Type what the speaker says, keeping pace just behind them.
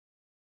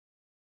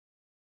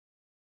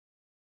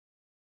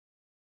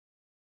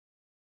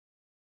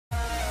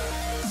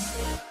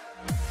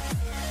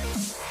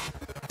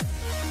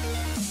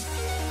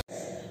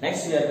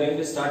Next we are going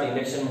to start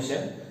induction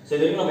machine. So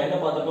இதுக்கு நம்ம என்ன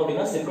பார்த்திருக்கோம்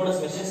அப்படினா synchronous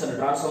machines and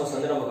transformers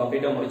வந்து நம்ம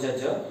கம்ப்ளீட்டா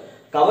முடிச்சாச்சு.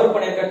 கவர்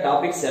பண்ணிருக்க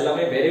டாபிக்ஸ்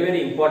எல்லாமே very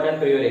important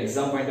to your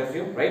exam point of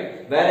view, right?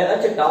 வேற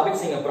ஏதாச்சும்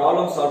டாபிக்ஸ் நீங்க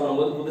ப்ராப்ளம் சால்வ்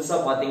பண்ணும்போது புதுசா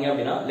பாத்தீங்க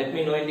அப்படினா let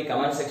me know in the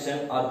comment section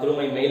or through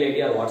my mail ID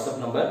or WhatsApp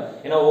number.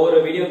 ஏனா ஒவ்வொரு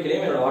வீடியோ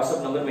கீழேயும் என்னோட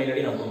WhatsApp நம்பர் mail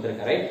ID நான்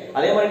கொடுத்திருக்கேன், right?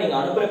 அதே மாதிரி நீங்க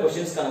அனுப்புற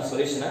क्वेश्चंसக்கான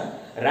சொல்யூஷனை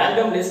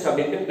random list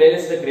அப்படினு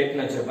பிளேலிஸ்ட்ல கிரியேட்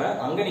பண்ணி வச்சிருப்பேன்.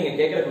 அங்க நீங்க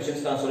கேக்குற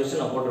क्वेश्चंसக்கான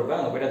சொல்யூஷன் நான் போட்டுருப்பேன்.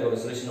 அங்க போய் அதோட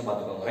சொல்யூஷனை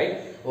பாத்துக்கோங்க, right?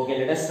 Okay,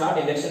 let us start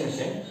induction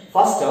machine.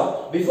 First,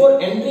 before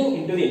entering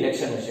into the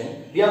induction machine,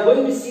 we are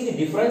going to see the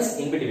difference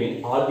in between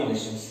all the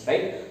machines,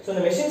 right? So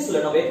the machines la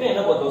நம்ம ஏற்கனவே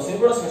என்ன பார்த்தோம்,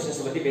 synchronous machines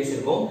பத்தி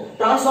பேசியிருக்கோம்,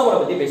 transformer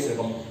பத்தி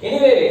பேசியிருக்கோம்.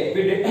 Anyway,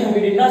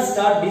 we did not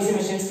start DC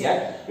machines yet.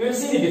 We will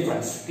see the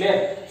difference. Clear?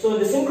 So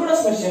the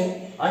synchronous machine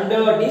and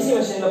DC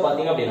machine la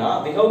பாத்தீங்க அப்படினா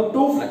we have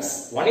two flux.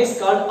 One is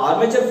called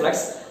armature flux,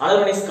 another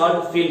one is called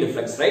field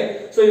flux, right?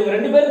 So இவங்க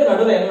ரெண்டு பேருக்கு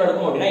நடுவுல என்ன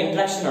நடக்கும் அப்படினா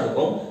interaction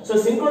நடக்கும். So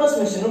synchronous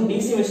machine and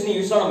DC machine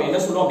யூசுவலா நம்ம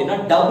என்ன சொல்றோம் அப்படினா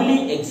doubly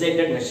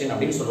excited machine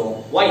அப்படினு சொல்றோம்.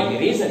 Why? The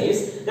reason is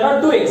there are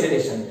two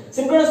excitation.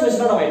 Synchronous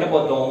machine நம்ம என்ன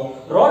பார்த்தோம்,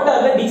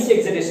 ரோட்டர்ல DC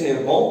excitation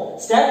இருக்கும்,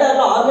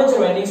 ஸ்டேட்டர்ல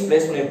ஆர்மேச்சர் வைண்டிங்ஸ்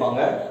பிளேஸ் பண்ணிருப்பாங்க.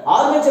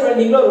 ஆர்மேச்சர்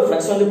வைண்டிங்ல ஒரு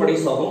ஃப்ளக்ஸ் வந்து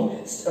ப்ரொடியூஸ் ஆகும்,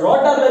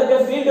 ரோட்டர்ல இருக்க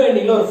ஃபீல்ட்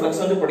வைண்டிங்ல ஒரு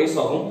ஃப்ளக்ஸ் வந்து ப்ரொடியூஸ்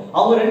ஆகும்.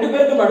 அவங்க ரெண்டு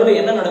பேருக்கு நடுவுல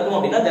என்ன நடக்கும்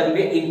அப்படினா there will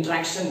be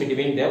interaction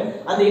between them.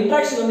 அந்த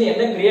interaction வந்து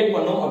என்ன கிரியேட்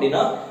பண்ணும்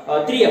அப்படினா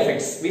three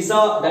effects. We saw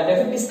that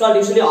effect is called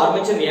usually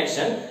armature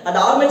reaction. அந்த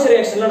armature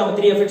reactionல நம்ம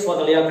three effects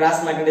பார்த்தோம் இல்லையா, cross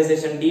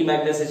magnetization,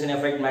 demagnetization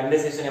effect,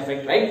 magnetization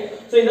effect, right?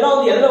 So இதெல்லாம்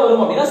வந்து எதுல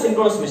வரும் அப்படினா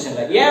synchronous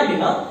machineல. ஏன்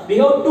அப்படினா we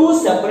have two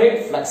separate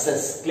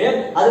fluxes. Clear?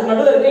 அதுக்கு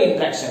நடுவுல இருக்க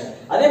interaction.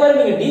 அதே மாதிரி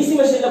நீங்க DC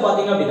machine ல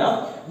பாத்தீங்க அப்படினா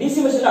DC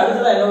machine ல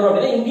அடுத்ததா என்ன வரும்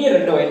அப்படினா இங்கே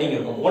ரெண்டு வைண்டிங்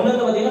இருக்கும். ஒன்னு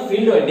வந்து பாத்தீங்கன்னா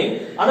field winding,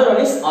 another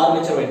one is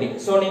armature winding.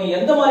 So நீங்க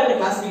எந்த மாதிரியான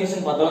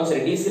கிளாசிஃபிகேஷன் பார்த்தாலும்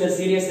சரி, DC ல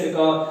சீரிஸ்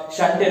இருக்கா,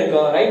 ஷண்ட்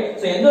இருக்கா, ரைட்?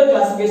 சோ எந்த ஒரு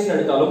கிளாசிஃபிகேஷன்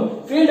எடுத்தாலும்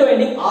field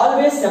winding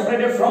always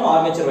separated from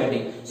armature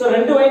winding. So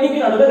ரெண்டு வைண்டிங்க்கு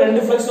நடுவுல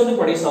ரெண்டு ஃப்ளக்ஸ் வந்து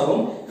ப்ரொடியூஸ்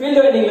ஆகும். ஃபீல்ட்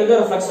வைண்டிங்ல இருந்து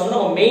ஒரு ஃப்ளக்ஸ் வந்து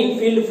நம்ம மெயின்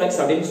ஃபீல்ட் ஃப்ளக்ஸ்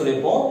அப்படினு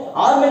சொல்லிருப்போம்.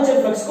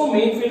 ஆர்மேச்சர் ஃப்ளக்ஸ்க்கும்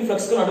மெயின் ஃபீல்ட்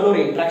ஃப்ளக்ஸ்க்கும் நடுவுல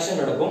ஒரு இன்டராக்ஷன்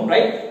நடக்கும்,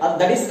 right?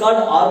 that is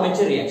called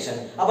armature reaction.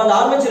 அப்ப அந்த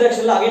armature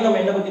reactionல அகைன் நம்ம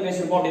என்ன பத்தி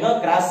பேசிருப்போம் அப்படினா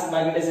cross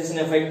magnetization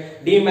effect,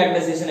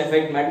 demagnetization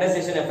effect,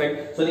 magnetization effect.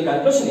 So the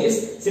conclusion is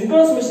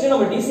synchronous machine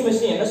நம்ம DC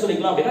machine என்ன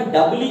சொல்லிக்கலாம் அப்படினா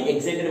doubly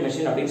excited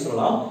machine அப்படினு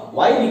சொல்லலாம்.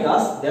 Why?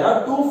 Because there are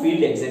two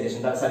field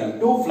excitation,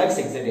 two flux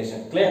excitation.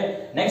 Clear?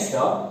 Next,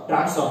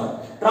 transformer.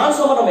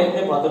 Transformer நம்ம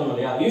ஏற்கனவே பார்த்தோம்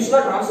இல்லையா,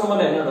 யூசுவலா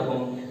transformerல என்ன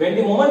நடக்கும், when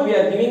the moment we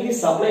are giving the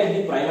supply at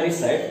the primary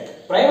side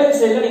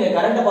ல நீங்க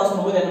கரண்ட் பாஸ்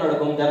பண்ணும்போது என்ன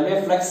நடக்கும், there will be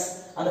a flux.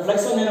 அந்த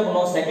ஃப்ளக்ஸ் வந்து என்ன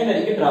பண்ணும்,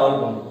 செகண்டரிக்கு டிராவல்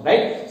பண்ணும்,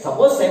 ரைட்?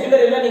 சப்போஸ்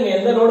செகண்டரியில நீங்க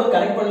எந்த லோடும்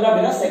கனெக்ட் பண்ணல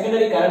அப்படினா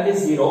செகண்டரி கரண்ட்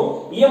இஸ் 0,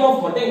 EMF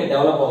மட்டும் இங்க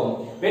டெவலப் ஆகும்.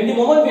 when the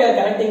moment we are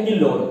connecting the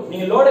load,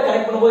 நீங்க லோட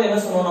கனெக்ட் பண்ணும்போது என்ன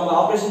சொன்னோம், நம்ம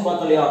ஆபரேஷன்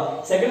பார்த்தோம் இல்லையா,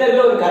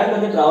 செகண்டரியில ஒரு கரண்ட்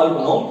வந்து டிராவல்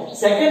பண்ணும்,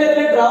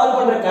 செகண்டரியில டிராவல்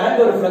பண்ற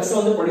கரண்ட் ஒரு ஃப்ளக்ஸ்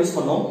வந்து ப்ரொடியூஸ்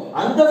பண்ணும்.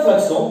 அந்த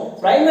ஃப்ளக்ஸும்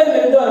பிரைமரியில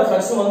இருந்து வர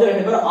ஃப்ளக்ஸும் வந்து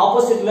ரெண்டு பேரும்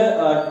ஆப்போசிட்ல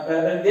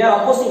they are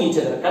opposing each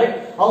other, correct?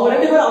 அவங்க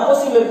ரெண்டு பேரும்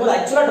ஆப்போசிட்ல இருக்கும்போது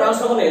ஆக்சுவலா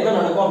டிரான்ஸ்ஃபார்மர்ல என்ன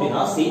நடக்கும்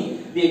அப்படினா, see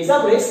the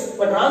example is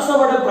for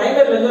transformer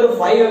primary ல இருந்து ஒரு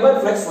 5 weber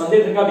flux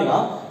வந்துட்டு இருக்கு அப்படினா,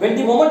 when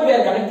the moment we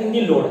are connecting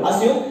the load,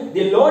 assume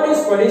the load is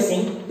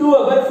producing 2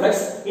 weber flux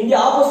in the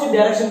opposite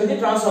direction with the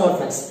transformer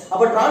flux.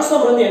 அப்ப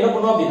transformer வந்து என்ன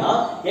பண்ணும் அப்படினா,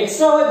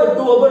 எக்ஸ்ட்ராவா இப்ப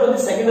 2 weber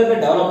வந்து செகண்டரியில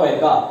டெவலப்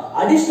ஆயிருக்கா,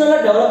 அடிஷனலா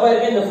டெவலப்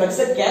ஆயிருக்க இந்த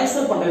flux-ஐ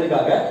கேன்சல்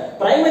பண்றதுக்காக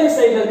பிரைமரி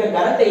சைடுல இருக்க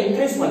கரண்ட்டை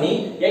இன்கிரீஸ் பண்ணி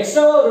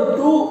எக்ஸ்ட்ராவா ஒரு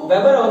 2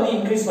 weber வந்து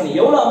இன்கிரீஸ் பண்ணி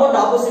எவ்வளவு அமௌண்ட்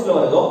ஆப்போசிட்ல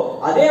வருதோ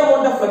அதே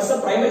அமௌண்ட் ஆஃப் flux-ஐ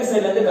பிரைமரி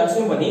சைடுல இருந்து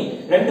கன்சியூம் பண்ணி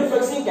ரெண்டு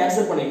flux-ஐயும்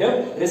கேன்சல் பண்ணிட்டு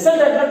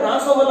ரிசல்டன்ட்டா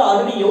டிரான்ஸ்ஃபார்மர்ல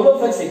ஆல்ரெடி எவ்வளவு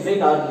flux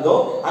எக்ஸைட் ஆகுதோ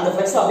அந்த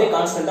flux அப்படியே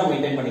கான்ஸ்டன்ட்டா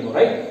மெயின்டைன் பண்ணிக்கும்,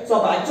 ரைட்? சோ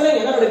அப்ப एक्चुअली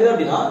என்ன நடக்குது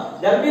அப்படினா,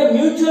 there will be a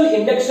mutual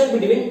induction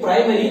between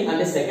primary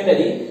and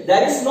secondary.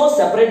 There is no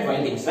separate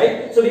windings, right?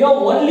 So we have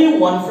only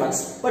one flux.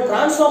 But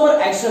transformer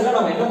actionல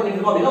நம்ம என்ன பண்ணிட்டு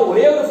இருக்கோம் அப்படினா,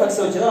 ஒரே ஒரு flux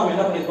வச்சு தான் நம்ம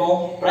என்ன பண்ணிருக்கோம்,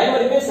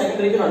 பிரைமரிக்கு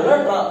செகண்டரிக்கு நடுவுல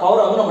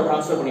பவர் வந்து நம்ம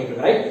ட்ரான்ஸ்ஃபர் பண்ணிட்டு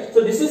இருக்கோம், right? So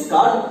this is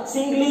called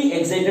singly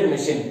excited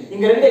machine.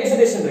 இங்க ரெண்டு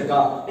எக்ஸைட்டேஷன் இருக்கா,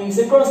 நீங்க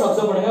synchronous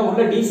அப்சர்வ் பண்ணுங்க,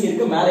 உள்ள DC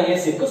இருக்கு, மேல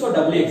AC இருக்கு, so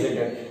doubly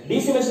excited.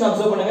 DC machine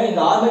observe பண்ணுங்க,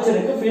 இங்க ஆர்மேச்சர்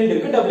இருக்கு, ஃபீல்ட்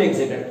இருக்கு, doubly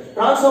excited.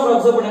 Transformer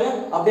அப்சர்வ் பண்ணுங்க,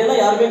 அப்படியே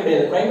யாருமே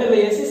கிடையாது, பிரைமரில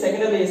AC,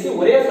 செகண்டரில AC,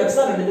 ஒரே flux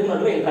தான் ரெண்டுத்துக்கு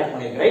நடுவுல இன்டராக்ட்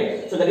பண்ணிருக்கு, right?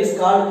 So that is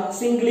called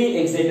singly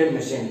excited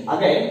machine.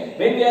 Again,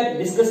 when we are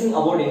discussing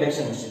about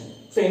induction machine,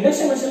 so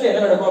induction machine la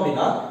enna nadakkum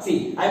appadina, see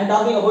I am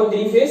talking about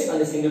three phase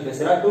and single phase.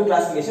 There are two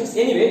classifications.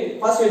 Anyway,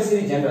 first we will see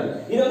the general.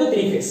 Idu vandu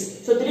three phase.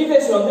 So three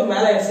phase la vandu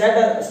mela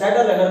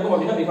stator la enna irukum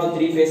appadina, we have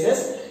three phases.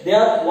 They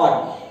are what,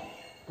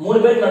 மூணு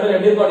பேருக்கு நடுவுல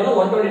எப்படி இருக்கும் அப்படினா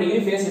 120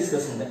 degree face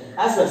discussion.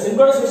 as per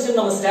synchronous machine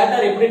நம்ம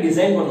started எப்படி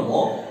design பண்ணுமோ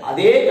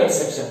அதே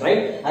கன்ஸ்ட்ரக்ஷன்,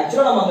 ரைட்?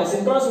 एक्चुअली நம்ம அங்க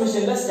synchronous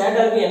machineல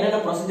ஸ்டாட்டருக்கு என்னென்ன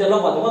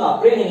ப்ரொசீஜர்லாம் பார்த்தோமோ அது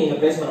அப்படியே நீங்க இங்க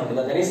ப்ளேஸ் பண்ண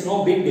வேண்டியது. there is no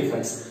big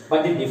difference,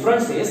 but the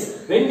difference is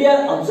when we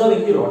are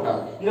observing the rotor.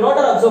 இங்க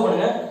rotor அப்சர்வ்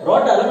பண்ணுங்க,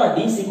 rotorல நான்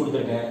DC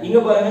கொடுத்திருக்கேன், இங்க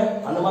பாருங்க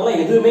அந்த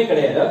மாதிரிலாம் எதுவுமே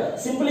கிடையாது,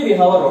 simply we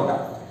have a rotor.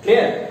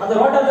 clear அந்த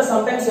ரோட்டார்ல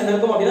sometimes என்ன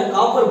இருக்கும் அப்படினா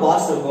காப்பர்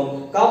பார்ஸ் இருக்கும்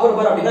காப்பர்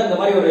பார் அப்படினா இந்த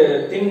மாதிரி ஒரு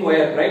thin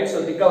wire right so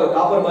thick ஒரு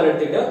காப்பர் பார்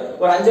எடுத்துட்டு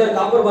ஒரு 5 6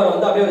 காப்பர் பார்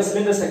வந்து அப்படியே ஒரு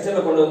சிலிண்டர்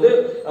ஸ்ட்ரக்சர்ல கொண்டு வந்து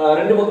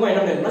ரெண்டு பக்கமும்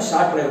என்ன பண்ணிருக்கும்னா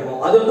ஷார்ட் பண்ணிருக்கும்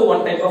அது வந்து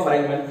one type of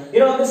arrangement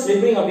இன்னொரு வந்து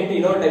ஸ்லிப்பிங் அப்படினு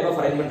இன்னொரு type of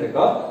arrangement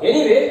இருக்கு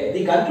anyway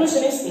the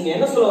conclusion is இங்க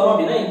என்ன சொல்ல வரோம்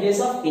அப்படினா in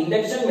case of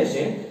induction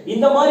machine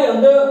இந்த மாதிரி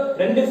வந்து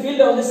ரெண்டு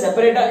ஃபீல்ட வந்து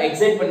செப்பரேட்டா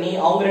எக்ஸைட் பண்ணி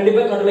அவங்க ரெண்டு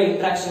பேருக்கு நடுவுல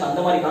இன்டராக்ஷன் அந்த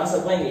மாதிரி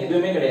கான்செப்ட்லாம் இங்க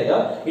எதுவுமே கிடையாது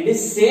it is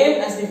same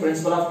as the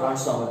principle of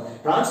transformer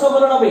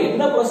transformerல நம்ம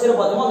என்ன ப்ரொசீஜர்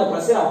பார்த்தோமோ அந்த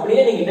ப்ரொசீஜர்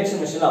அப்படியே நீங்க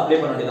இண்டக்ஷன் மெஷின்ல அப்ளை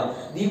பண்ண வேண்டியதான்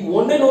the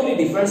one and only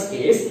difference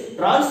case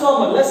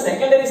transformerல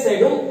secondary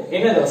சைடும்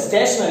என்னது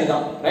ஸ்டேஷனரி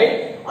தான் ரைட்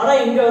ஆனா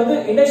இங்க வந்து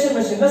இண்டக்ஷன்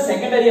மெஷின்ல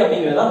செகண்டரி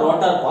அப்படிங்கறது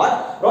ரோட்டார் பார்ட்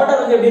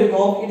ரோட்டார் வந்து எப்படி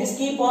இருக்கும் it is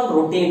keep on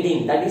rotating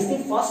that is the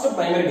first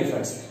primary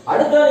difference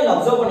அடுத்து நீங்க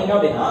அப்சர்வ் பண்ணீங்க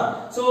அப்படினா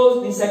so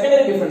the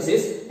secondary difference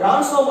is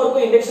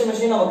transformerக்கும் induction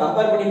machine நம்ம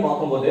கம்பேர் பண்ணி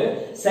பாக்கும்போது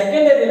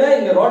செகண்டரில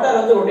இங்க ரோட்டார்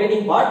வந்து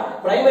rotating part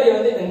primary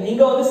வந்து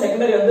இங்க வந்து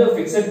செகண்டரி வந்து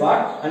fixed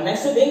part and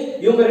next thing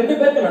இவங்க ரெண்டு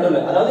பேருக்கு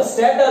நடுவுல அதாவது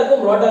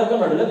ஸ்டேட்டருக்கும்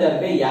ரோட்டாருக்கும் நடுவுல there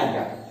be air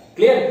gap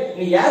clear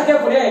இந்த ஏர்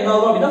கேப் வழியா என்ன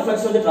ஆகும் அப்படினா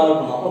ஃப்ளக்ஸ் வந்து டிராவல்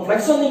பண்ணும் அப்ப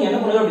ஃப்ளக்ஸ் வந்து நீங்க என்ன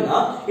பண்ணுங்க அப்படினா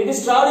it is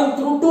traveling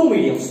through two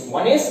mediums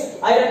one is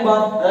iron bar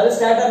அதாவது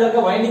ஸ்டேட்டர்ல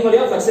இருக்க வைண்டிங்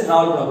வழியா ஃப்ளக்ஸ்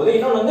டிராவல் பண்ண போகுது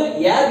இன்னொரு வந்து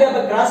ஏர்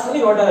கேப்பை கிராஸ்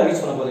பண்ணி ரோட்டாரை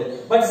ரீச் பண்ண போகுது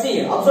but see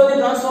observe the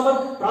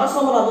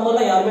transformer அந்த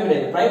மாதிரிலாம் யாருமே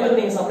கிடையாது பிரைமரி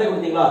நீங்க சப்ளை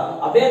கொடுத்தீங்களா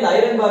அப்படியே அந்த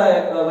ஐரன் பார்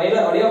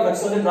வழியா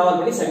ஃப்ளக்ஸ் வந்து டிராவல்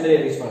பண்ணி செகண்டரி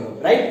ரீச் பண்ணும்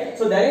right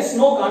so there is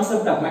no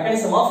concept of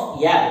mechanism of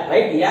air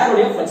right air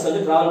வழியா ஃப்ளக்ஸ்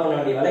வந்து டிராவல் பண்ண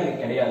வேண்டிய வேலை இங்க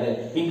கிடையாது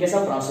in case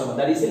of transformer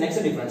that is the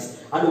next difference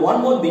and one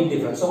more big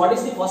difference so what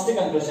is the first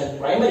conclusion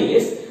primary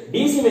is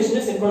DC machine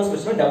is synchronous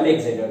machine doubly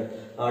excited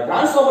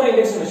transformer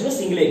induction machine is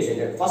singly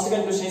excited first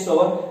conclusion is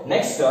over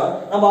next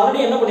நம்ம already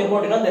என்ன பண்ணிருக்கோம்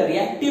அப்படினா the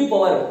reactive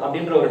power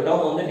அப்படிங்கற ஒரு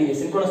term வந்து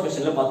synchronous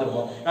machineல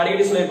பாத்துறோம் நான்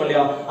அடிக்கடி சொல்லிருப்பேன்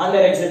இல்லையா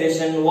under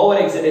excitation over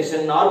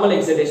excitation normal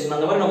excitation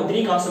அந்த மாதிரி நம்ம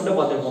 3 கான்செப்ட்ட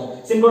பாத்துறோம்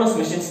synchronous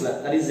machinesல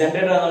that is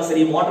generator ஆனாலும்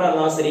சரி மோட்டார்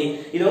ஆனாலும் சரி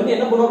இது வந்து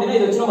என்ன பண்ணும் அப்படினா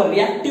இத வச்சு நம்ம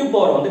reactive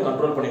power வந்து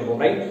கண்ட்ரோல்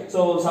பண்ணிருப்போம் ரைட்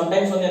சோ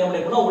sometimes வந்து என்ன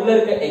பண்ணிருப்போம்னா உள்ள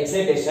இருக்க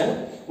எக்ஸைட்டேஷன்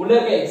வந்து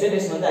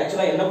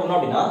एक्चुअली என்ன பண்ணும்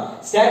அப்படினா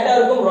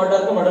ஸ்டேட்டருக்கும்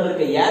ரோட்டாருக்கும் நடுவுல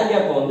இருக்க ஏர்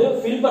கேப் வந்து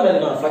ஃபில்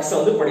பண்றதுக்கான ஃப்ளக்ஸ்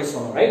வந்து ப்ரொடியூஸ்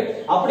பண்ணும் ரைட்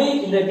அப்படி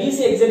இந்த DC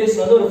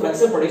எக்ஸைட்டேஷன் வந்து ஒரு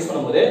ஃப்ளக்ஸ் ப்ரொடியூஸ்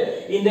பண்ணும்போது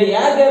இந்த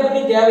ஏர்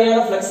கேப்புக்கு தேவையான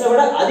ஃப்ளக்ஸை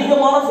விட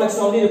அதிகமான ஃப்ளக்ஸ்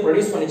வந்து இது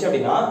ப்ரொடியூஸ் பண்ணிச்சு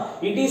அப்படினா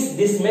it is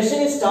this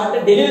machine is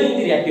started delivering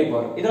the reactive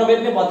power இத நம்ம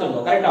ஏற்கனவே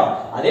பார்த்திருந்தோம் கரெக்ட்டா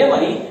அதே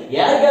மாதிரி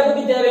ஏர்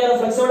கேப்புக்கு தேவையான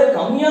ஃப்ளக்ஸை விட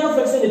கம்மியான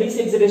ஃப்ளக்ஸ் இந்த DC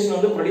எக்ஸைட்டேஷன்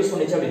வந்து ப்ரொடியூஸ்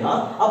பண்ணிச்சு அப்படினா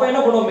அப்ப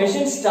என்ன பண்ணும்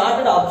machine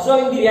started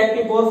absorbing the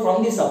reactive power from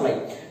the supply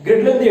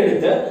gridல இருந்து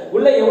எடுத்து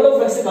உள்ள எவ்வளவு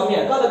ஃப்ளக்ஸ் கம்மியா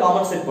இருக்கோ அத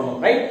காம்பன்சேட் பண்ணும்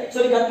right so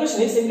the conclusion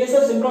is in case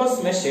of synchronous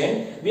machine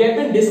we have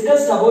been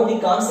discussed about the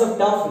concept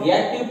of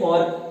reactive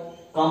power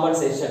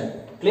compensation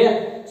clear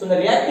so the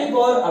reactive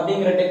power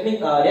அப்படிங்கற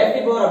technique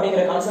reactive power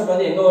அப்படிங்கற concept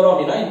வந்து எங்க வரும்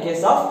அப்படினா in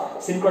case of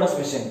synchronous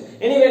machine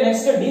anyway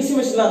next DC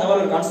machineல அந்த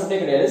மாதிரி ஒரு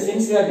கான்செப்டே கிடையாது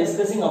since we are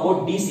discussing about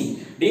DC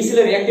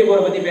ல reactive power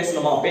பத்தி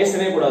பேசலாமா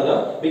பேசவே கூடாது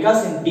because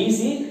in DC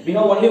we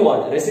have only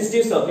what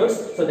resistive circuits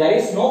so there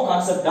is no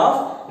concept of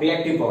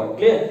reactive power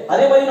clear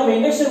அதே மாதிரி நம்ம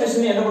induction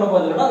machine என்ன பண்ண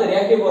போறதுன்னா அந்த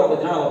reactive power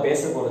பத்தி நம்ம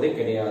பேச போறதே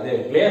கிடையாது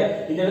clear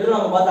இந்த இடத்துல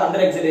நம்ம பார்த்த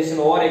under excitation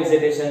over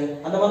excitation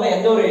அந்த மாதிரி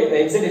எந்த ஒரு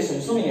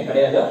excitationஸும் இங்க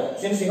கிடையாது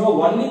since you know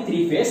only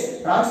 3 phase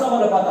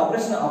transformerல பார்த்த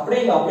ஆபரேஷன்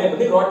அப்படியே இங்க அப்ளை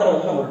பண்ணி ரோட்டர்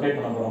வந்து நம்ம ரொட்டேட்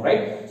பண்ண போறோம்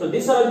right so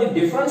these are the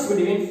difference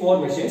between four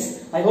machines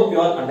I hope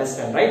you all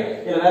understand right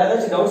இதுல வேற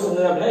ஏதாச்சும் டவுட்ஸ்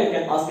இருந்தது அப்படினா you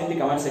can ask in the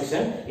comment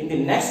section in the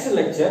next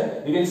lecture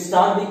we will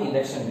start the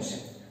induction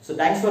machine so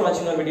thanks for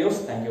watching our videos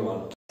thank you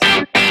all